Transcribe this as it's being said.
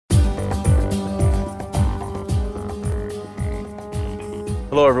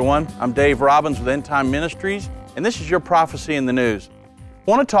Hello everyone, I'm Dave Robbins with Endtime Ministries, and this is your Prophecy in the News. I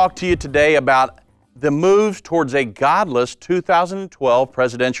want to talk to you today about the moves towards a godless 2012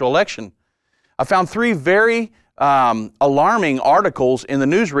 presidential election. I found three very alarming articles in the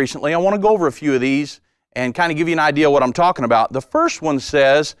news recently. I want to go over a few of these and kind of give you an idea of what I'm talking about. The first one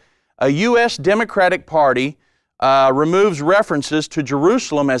says a U.S. Democratic Party removes references to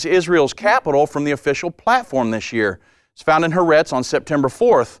Jerusalem as Israel's capital from the official platform this year. It's found in Haaretz on September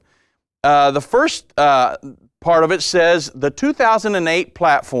 4th. The first part of it says the 2008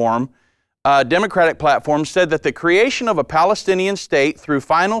 platform, Democratic platform, said that the creation of a Palestinian state through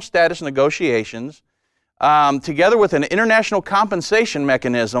final status negotiations, together with an international compensation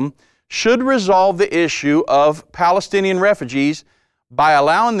mechanism, should resolve the issue of Palestinian refugees by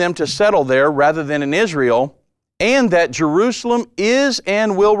allowing them to settle there rather than in Israel, and that Jerusalem is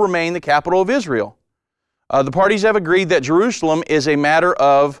and will remain the capital of Israel. The parties have agreed that Jerusalem is a matter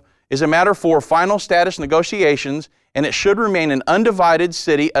for final status negotiations, and it should remain an undivided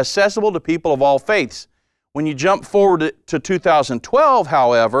city accessible to people of all faiths. When you jump forward to 2012,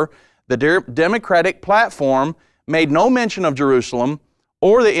 however, the Democratic platform made no mention of Jerusalem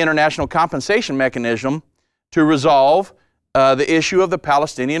or the international compensation mechanism to resolve the issue of the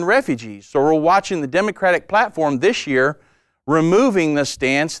Palestinian refugees. So we're watching the Democratic platform this year removing the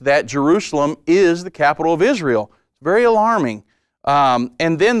stance that Jerusalem is the capital of Israel. It's very alarming.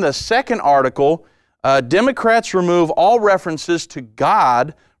 And then the second article, Democrats remove all references to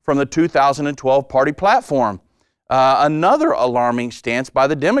God from the 2012 party platform. Another alarming stance by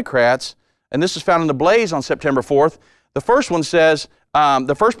the Democrats, and this is found in the Blaze on September 4th. The first one says,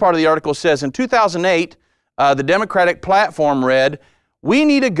 the first part of the article says, in 2008, the Democratic platform read, "We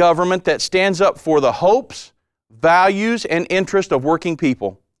need a government that stands up for the hopes, values, and interests of working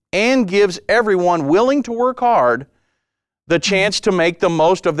people and gives everyone willing to work hard the chance to make the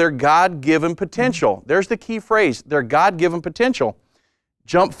most of their God-given potential." There's the key phrase, their God-given potential.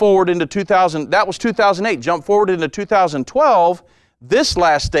 Jump forward into 2000, that was 2008. Jump forward into 2012, this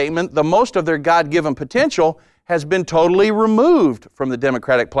last statement, the most of their God-given potential, has been totally removed from the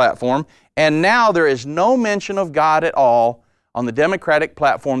Democratic platform, and now there is no mention of God at all on the Democratic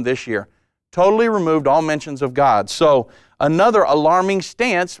platform this year. Totally removed all mentions of God. So another alarming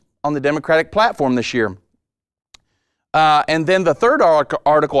stance on the Democratic platform this year. And then the third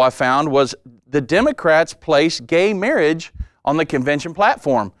article I found was the Democrats place gay marriage on the convention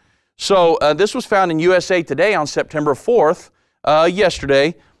platform. So this was found in USA Today on September 4th,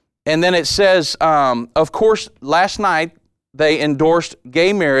 yesterday. And then it says, of course, last night they endorsed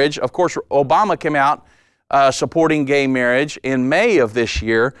gay marriage. Of course, Obama came out supporting gay marriage in May of this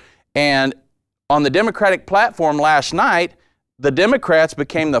year. And on the Democratic platform last night, the Democrats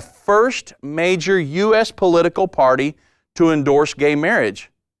became the first major U.S. political party to endorse gay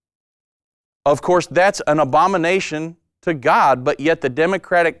marriage. Of course, that's an abomination to God, but yet the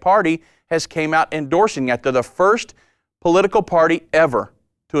Democratic Party has came out endorsing it. They're the first political party ever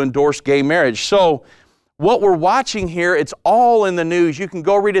to endorse gay marriage. So what we're watching here, it's all in the news. You can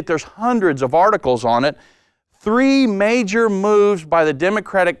go read it. There's hundreds of articles on it. Three major moves by the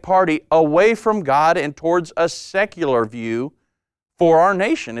Democratic Party away from God and towards a secular view for our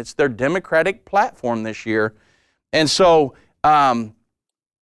nation. It's their Democratic platform this year. And so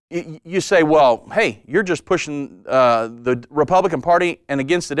you say, well, hey, you're just pushing the Republican Party and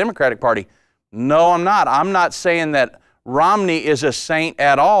against the Democratic Party. No, I'm not. I'm not saying that Romney is a saint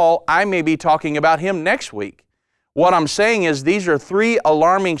at all. I may be talking about him next week. What I'm saying is these are three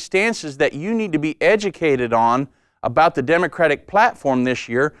alarming stances that you need to be educated on about the Democratic platform this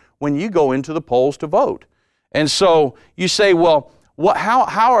year when you go into the polls to vote. And so you say, well,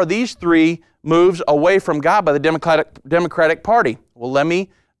 how are these three moves away from God by the Democratic Party? Well, let me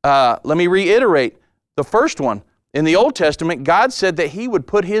reiterate the first one. In the Old Testament, God said that He would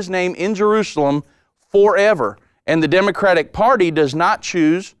put His name in Jerusalem forever. And the Democratic Party does not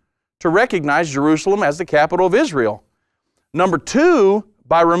choose to recognize Jerusalem as the capital of Israel. Number two,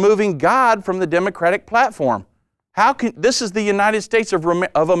 by removing God from the Democratic platform. This is the United States of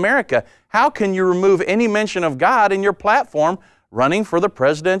America. How can you remove any mention of God in your platform running for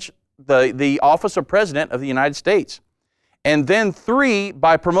the office of President of the United States? And then three,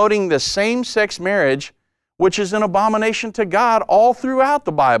 by promoting the same-sex marriage, which is an abomination to God all throughout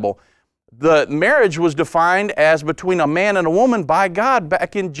the Bible. The marriage was defined as between a man and a woman by God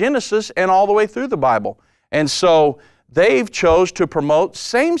back in Genesis and all the way through the Bible. And so they've chose to promote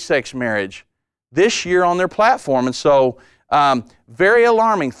same-sex marriage this year on their platform. And so very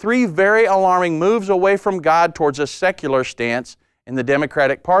alarming, three very alarming moves away from God towards a secular stance in the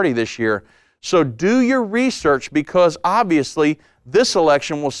Democratic Party this year. So do your research, because obviously This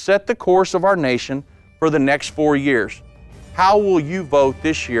election will set the course of our nation for the next 4 years. How will you vote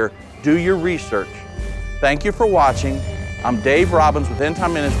this year? Do your research. Thank you for watching. I'm Dave Robbins with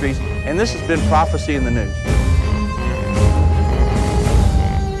Endtime Ministries, and this has been Prophecy in the News.